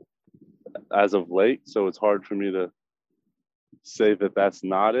as of late. So it's hard for me to say that that's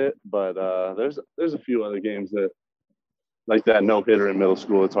not it, but there's a few other games that like that no hitter in middle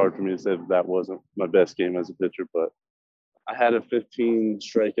school. It's hard for me to say that wasn't my best game as a pitcher, but I had a 15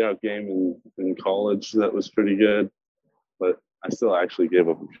 strikeout game in college that was pretty good, but I still actually gave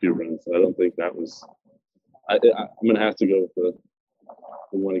up a few runs. So I don't think that was. I'm going to have to go with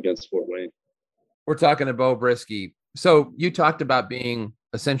the one against Fort Wayne. We're talking to Beau Brieske. So you talked about being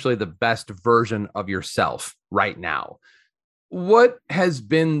essentially the best version of yourself right now. What has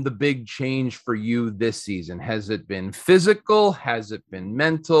been the big change for you this season? Has it been physical? Has it been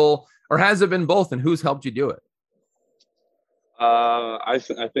mental? Or has it been both? And who's helped you do it? I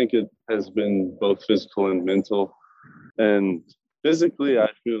think it has been both physical and mental. And physically, I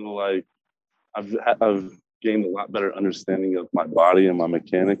feel like I've gained a lot better understanding of my body and my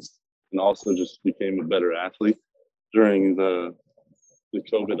mechanics, and also just became a better athlete during the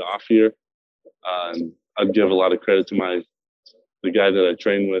COVID off year. And I'd give a lot of credit to the guy that I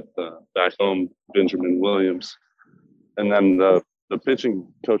trained with back home, Benjamin Williams. And then the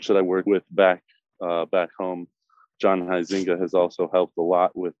pitching coach that I work with back home, John Huizinga, has also helped a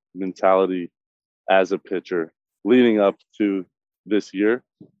lot with mentality as a pitcher leading up to this year.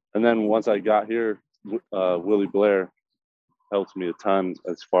 And then once I got here, Willie Blair helped me a ton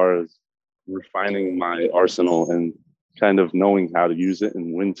as far as refining my arsenal and kind of knowing how to use it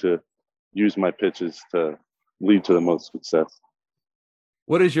and when to use my pitches to lead to the most success.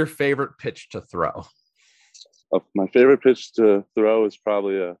 What is your favorite pitch to throw? My favorite pitch to throw is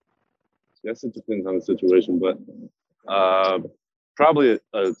probably I guess it depends on the situation, but probably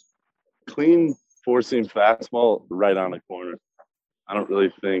a clean four-seam fastball right on the corner. I don't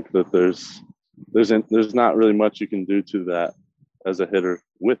really think that there's not really much you can do to that as a hitter,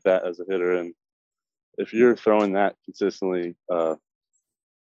 with that as a hitter. And if you're throwing that consistently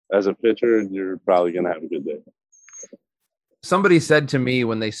as a pitcher, you're probably going to have a good day. Somebody said to me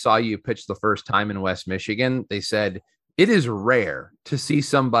when they saw you pitch the first time in West Michigan, they said, it is rare to see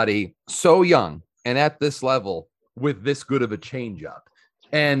somebody so young and at this level with this good of a changeup.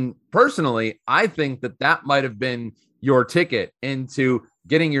 And personally, I think that might have been your ticket into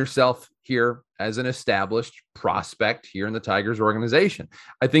getting yourself here as an established prospect here in the Tigers organization.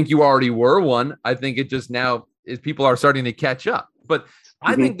 I think you already were one. I think it just now is people are starting to catch up. But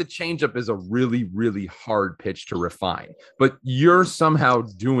I think the changeup is a really, really hard pitch to refine, but you're somehow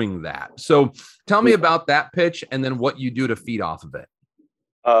doing that. So tell me about that pitch and then what you do to feed off of it.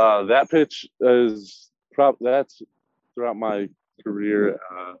 That pitch that's throughout my career.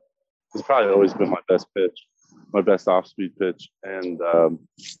 It's probably always been my best pitch, my best off-speed pitch. And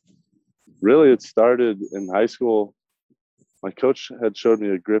really it started in high school. My coach had showed me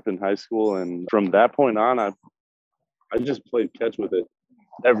a grip in high school. And from that point on, I just played catch with it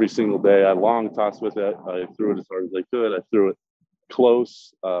every single day. I long tossed with it. I threw it as hard as I could. I threw it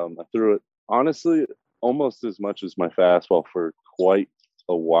close. I threw it, honestly, almost as much as my fastball for quite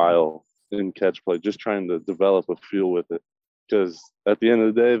a while in catch play, just trying to develop a feel with it. Because at the end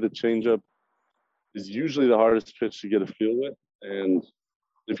of the day, the changeup is usually the hardest pitch to get a feel with. And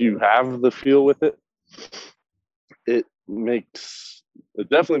if you have the feel with it, it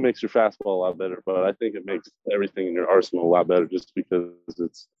definitely makes your fastball a lot better, but I think it makes everything in your arsenal a lot better just because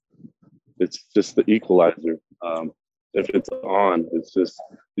it's just the equalizer. If it's on, it's just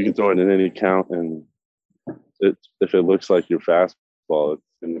you can throw it in any count, and if it looks like your fastball, it's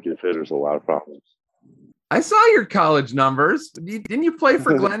going to give hitters a lot of problems. I saw your college numbers. Didn't you play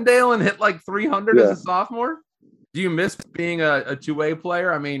for Glendale and hit like 300 as a sophomore? Do you miss being a two-way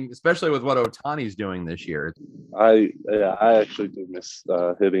player? I mean, especially with what Ohtani's doing this year. I actually do miss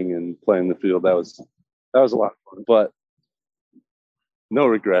hitting and playing the field. That was a lot of fun, but no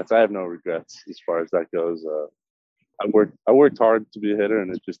regrets. I have no regrets as far as that goes. I worked hard to be a hitter,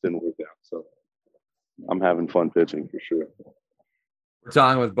 and it just didn't work out. So I'm having fun pitching for sure. We're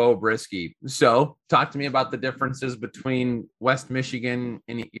talking with Beau Brieske. So talk to me about the differences between West Michigan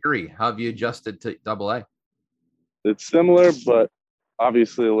and Erie. How have you adjusted to AA? It's similar, but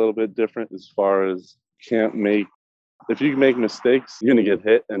obviously a little bit different as far as if you make mistakes, you're going to get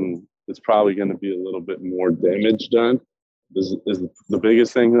hit, and it's probably going to be a little bit more damage done. This is the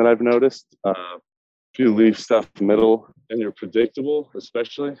biggest thing that I've noticed. If you leave stuff middle and you're predictable,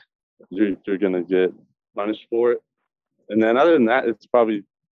 especially, you're going to get punished for it. And then other than that, it's probably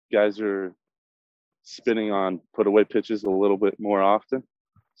guys are spinning on put away pitches a little bit more often.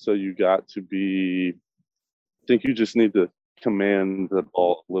 So you got to I think you just need to command the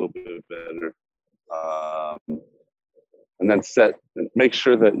ball a little bit better. And then make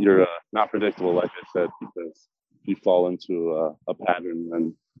sure that you're not predictable, like I said, because if you fall into a pattern,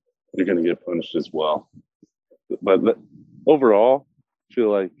 then you're going to get punished as well. But overall, I feel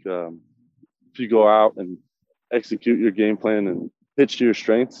like if you go out and execute your game plan and pitch to your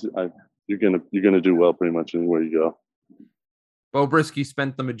strengths, you're gonna do well pretty much anywhere you go. Bo Brisky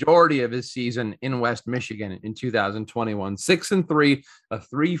spent the majority of his season in West Michigan in 2021, 6-3, a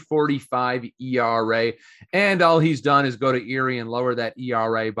 3.45 ERA, and all he's done is go to Erie and lower that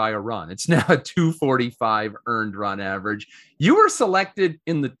ERA by a run. It's now a 2.45 earned run average. You were selected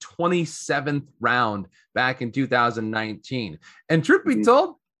in the 27th round back in 2019, and truth be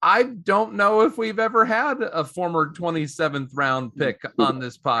told, I don't know if we've ever had a former 27th round pick on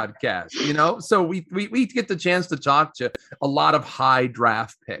this podcast, so we get the chance to talk to a lot of high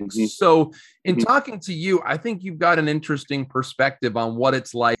draft picks. So in talking to you, I think you've got an interesting perspective on what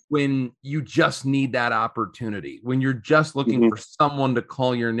it's like when you just need that opportunity, when you're just looking for someone to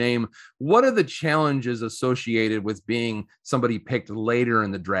call your name. What are the challenges associated with being somebody picked later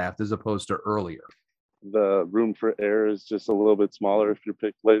in the draft as opposed to earlier? The room for error is just a little bit smaller if you're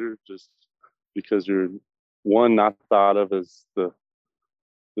picked later, just because you're not thought of as the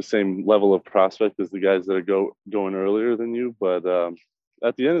same level of prospect as the guys that are going earlier than you. But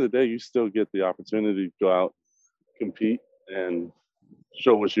at the end of the day, you still get the opportunity to go out, compete, and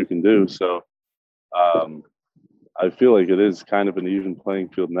show what you can do. So I feel like it is kind of an even playing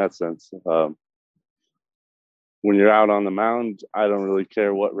field in that sense. When you're out on the mound, I don't really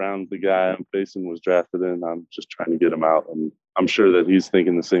care what round the guy I'm facing was drafted in. I'm just trying to get him out, and I'm sure that he's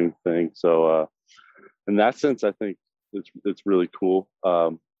thinking the same thing. So in that sense, I think it's really cool.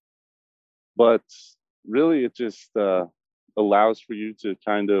 But really, it just allows for you to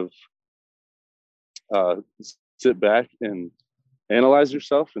kind of sit back and analyze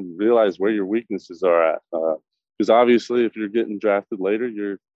yourself and realize where your weaknesses are at. Because obviously, if you're getting drafted later,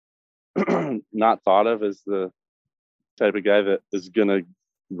 you're not thought of as the type of guy that is going to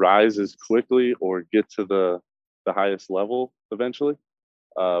rise as quickly or get to the highest level eventually.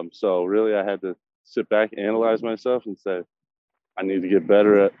 So really I had to sit back, analyze myself and say, I need to get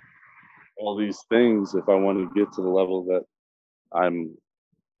better at all these things if I want to get to the level that I'm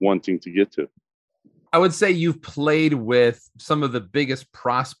wanting to get to. I would say you've played with some of the biggest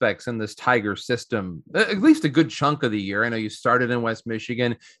prospects in this Tiger system, at least a good chunk of the year. I know you started in West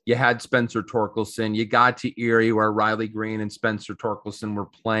Michigan. You had Spencer Torkelson. You got to Erie where Riley Green and Spencer Torkelson were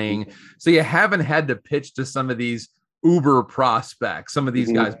playing. So you haven't had to pitch to some of these uber prospects, some of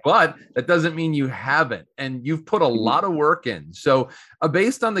these guys, but that doesn't mean you haven't. And you've put a lot of work in. So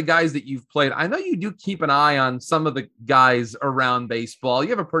based on the guys that you've played, I know you do keep an eye on some of the guys around baseball. You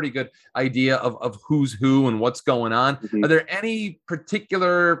have a pretty good idea of who's who and what's going on. Are there any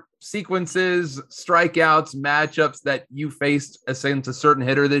particular sequences, strikeouts, matchups that you faced against a certain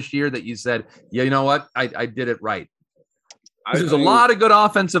hitter this year that you said, yeah, you know what? I did it right. There's a lot of good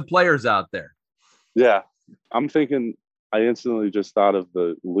offensive players out there. Yeah. I'm thinking, I instantly just thought of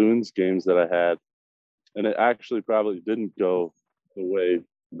the Loons games that I had, and it actually probably didn't go the way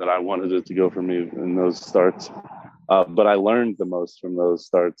that I wanted it to go for me in those starts. But I learned the most from those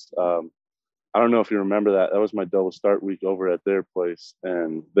starts. I don't know if you remember that. That was my double start week over at their place,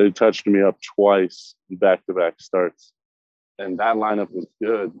 and they touched me up twice in back-to-back starts. And that lineup was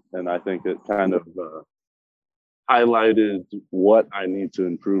good, and I think it kind of highlighted what I need to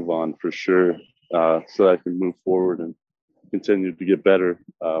improve on for sure. So I can move forward and continue to get better.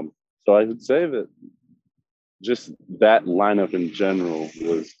 So I would say that just that lineup in general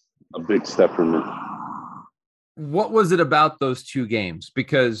was a big step for me. What was it about those two games?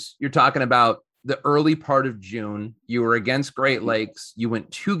 Because you're talking about the early part of June, you were against Great Lakes, you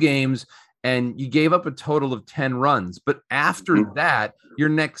went 2 games and you gave up a total of 10 runs. But after that, your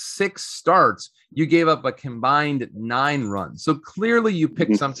next 6 starts, you gave up a combined 9 runs. So clearly you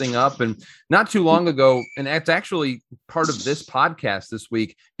picked something up. And not too long ago, and that's actually part of this podcast this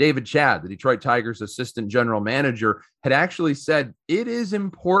week, David Chadd, the Detroit Tigers assistant general manager, had actually said it is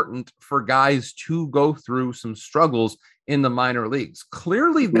important for guys to go through some struggles in the minor leagues.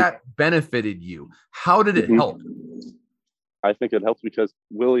 Clearly that benefited you. How did it help? I think it helped because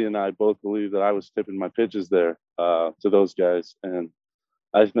Willie and I both believe that I was tipping my pitches there to those guys. And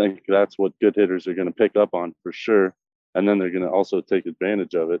I think that's what good hitters are going to pick up on for sure. And then they're going to also take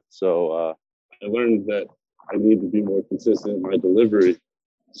advantage of it. So I learned that I need to be more consistent in my delivery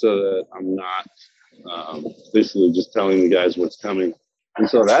so that I'm not basically just telling the guys what's coming. And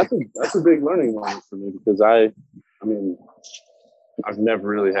so that's a big learning moment for me because I mean, I've never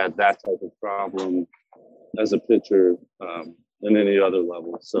really had that type of problem as a pitcher in any other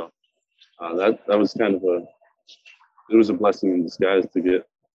level. So that was kind of it was a blessing in disguise to get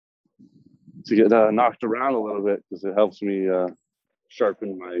knocked around a little bit because it helps me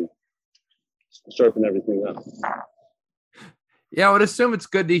sharpen everything up. Yeah, I would assume it's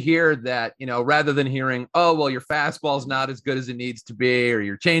good to hear that, rather than hearing, oh, well, your fastball's not as good as it needs to be, or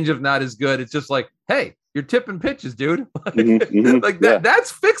your changeup not as good. It's just like, hey, you're tipping pitches, dude. Like that.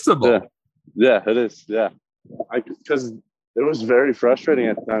 That's fixable. Yeah, it is. Yeah. Because it was very frustrating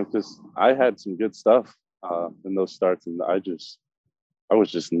at the time because I had some good stuff in those starts, and I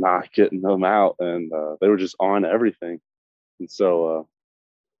was just not getting them out, and they were just on everything. And so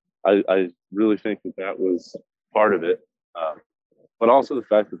I really think that was part of it. But also the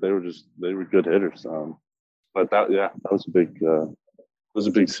fact that they were good hitters. But that was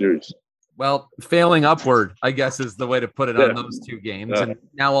a big series. Well, failing upward, I guess, is the way to put it on those two games. And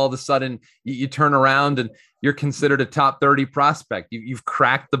now all of a sudden you turn around and you're considered a top 30 prospect. You've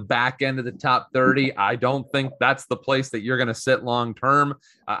cracked the back end of the top 30. I don't think that's the place that you're going to sit long term.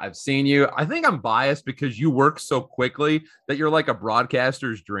 I've seen you. I think I'm biased because you work so quickly that you're like a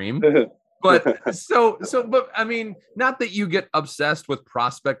broadcaster's dream. But but I mean, not that you get obsessed with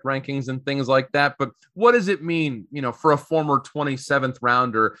prospect rankings and things like that, but what does it mean, for a former 27th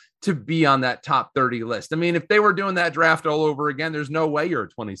rounder to be on that top 30 list? I mean, if they were doing that draft all over again, there's no way you're a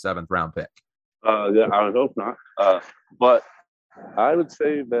 27th round pick. Yeah, I would hope not. But I would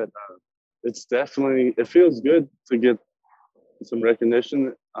say that it feels good to get some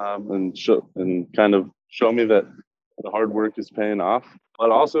recognition and kind of show me that the hard work is paying off. But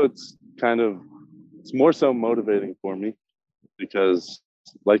also it's more so motivating for me because,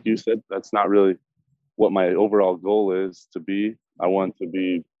 like you said, that's not really what my overall goal is to be. I want to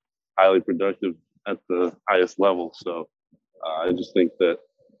be highly productive at the highest level. So I just think that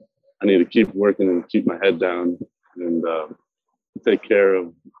I need to keep working and keep my head down and take care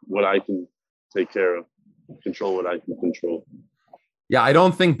of what I can take care of, control what I can control. Yeah, I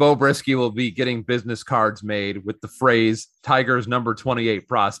don't think Beau Brieske will be getting business cards made with the phrase Tigers number 28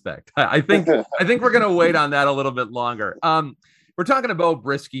 prospect. I think we're going to wait on that a little bit longer. We're talking to Beau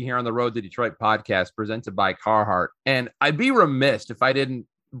Brieske here on the Road to Detroit podcast presented by Carhartt. And I'd be remiss if I didn't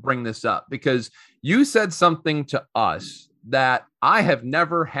bring this up because you said something to us that I have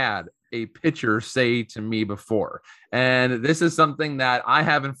never had a pitcher say to me before. And this is something that I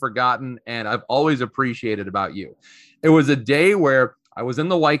haven't forgotten and I've always appreciated about you. It was a day where I was in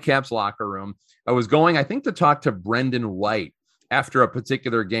the Whitecaps locker room. I was going, I think, to talk to Brendan White after a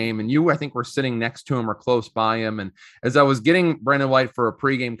particular game. And you, I think, were sitting next to him or close by him. And as I was getting Brendan White for a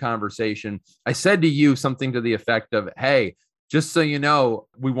pregame conversation, I said to you something to the effect of, hey, just so you know,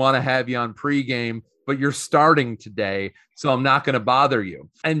 we want to have you on pregame, but you're starting today, so I'm not going to bother you.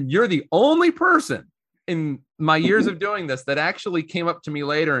 And you're the only person in my years of doing this that actually came up to me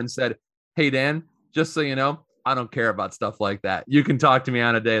later and said, hey, Dan, just so you know, I don't care about stuff like that. You can talk to me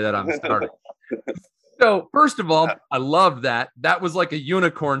on a day that I'm starting. So first of all, I love that. That was like a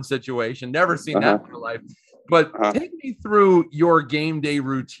unicorn situation. Never seen that in my life. But take me through your game day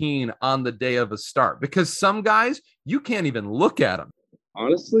routine on the day of a start, because some guys, you can't even look at them.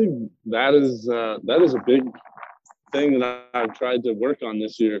 Honestly, that is a big thing that I've tried to work on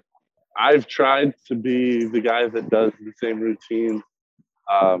this year. I've tried to be the guy that does the same routine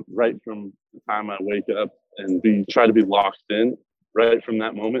right from the time I wake up and try to be locked in right from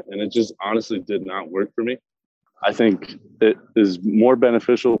that moment. And it just honestly did not work for me. I think it is more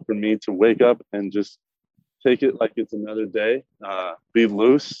beneficial for me to wake up and just take it like it's another day, be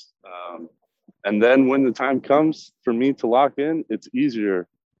loose. And then when the time comes for me to lock in, it's easier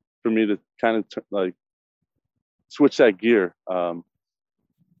for me to kind of switch that gear.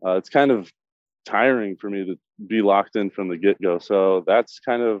 It's kind of tiring for me to be locked in from the get-go. So that's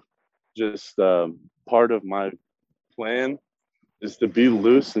kind of just part of my plan, is to be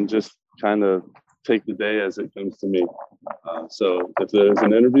loose and just kind of take the day as it comes to me. So if there's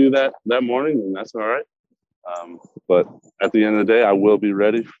an interview that morning, then that's all right. But at the end of the day, I will be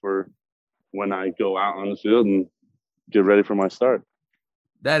ready for when I go out on the field and get ready for my start.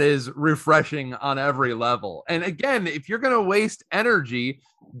 That is refreshing on every level. And again, if you're going to waste energy,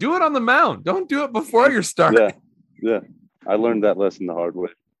 do it on the mound. Don't do it before you're starting. Yeah. I learned that lesson the hard way.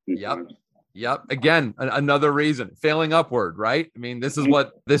 Yep. Again, another reason, failing upward, right? I mean, this is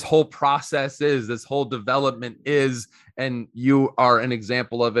what this whole process is, this whole development is, and you are an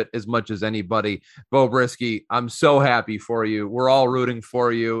example of it as much as anybody. Beau Brieske, I'm so happy for you. We're all rooting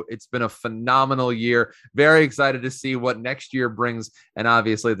for you. It's been a phenomenal year. Very excited to see what next year brings, and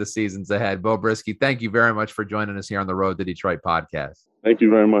obviously the seasons ahead. Beau Brieske, thank you very much for joining us here on the Road to Detroit podcast. Thank you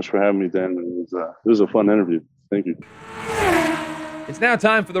very much for having me, Dan. It was a fun interview. Thank you. It's now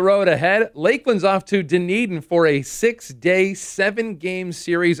time for the road ahead. Lakeland's off to Dunedin for a 6-day, 7-game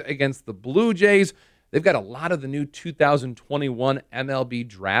series against the Blue Jays. They've got a lot of the new 2021 MLB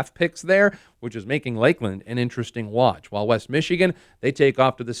draft picks there, which is making Lakeland an interesting watch. While West Michigan, they take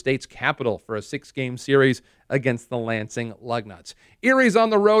off to the state's capital for a 6-game series against the Lansing Lugnuts. Erie's on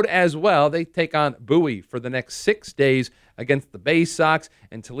the road as well. They take on Bowie for the next 6 days against the Bay Sox,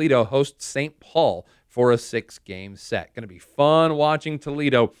 and Toledo hosts St. Paul for a 6-game set. Going to be fun watching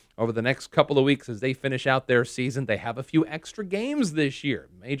Toledo over the next couple of weeks as they finish out their season. They have a few extra games this year.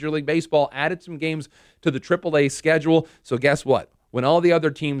 Major League Baseball added some games to the AAA schedule. So guess what? When all the other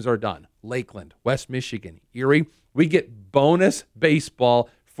teams are done, Lakeland, West Michigan, Erie, we get bonus baseball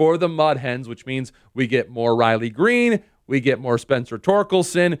for the Mud Hens, which means we get more Riley Green, we get more Spencer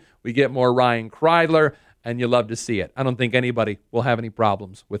Torkelson, we get more Ryan Kreidler, and you love to see it. I don't think anybody will have any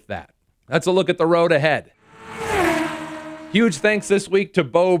problems with that. That's a look at the road ahead. Huge thanks this week to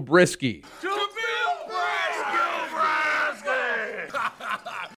Bo Brisky.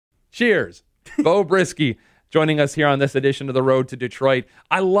 Cheers. Bo Brisky joining us here on this edition of The Road to Detroit.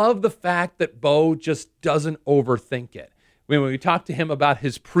 I love the fact that Bo just doesn't overthink it. When we talk to him about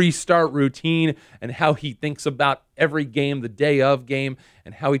his pre-start routine and how he thinks about every game, the day of game,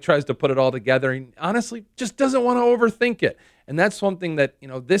 and how he tries to put it all together, he honestly just doesn't want to overthink it. And that's something that,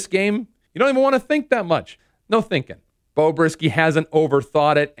 this game, you don't even want to think that much. No thinking. Bo Brisky hasn't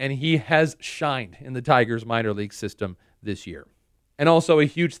overthought it, and he has shined in the Tigers minor league system this year. And also a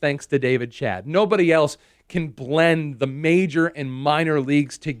huge thanks to David Chad. Nobody else can blend the major and minor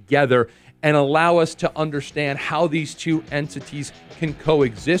leagues together and allow us to understand how these two entities can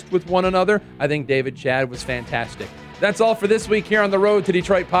coexist with one another. I think David Chad was fantastic. That's all for this week here on the Road to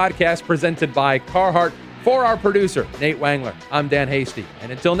Detroit podcast presented by Carhartt. For our producer, Nate Wangler, I'm Dan Hasty.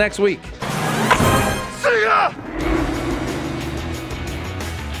 And until next week. See ya!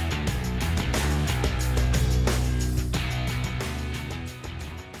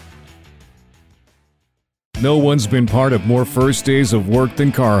 No one's been part of more first days of work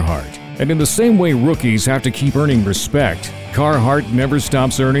than Carhartt. And in the same way rookies have to keep earning respect, Carhartt never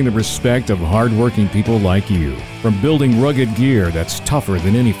stops earning the respect of hardworking people like you. From building rugged gear that's tougher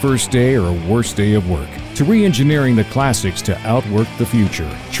than any first day or worst day of work, to re-engineering the classics to outwork the future.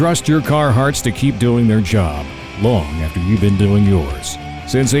 Trust your Carhartts to keep doing their job long after you've been doing yours.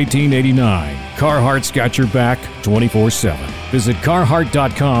 Since 1889, Carhartt's got your back 24/7. Visit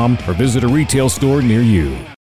Carhartt.com or visit a retail store near you.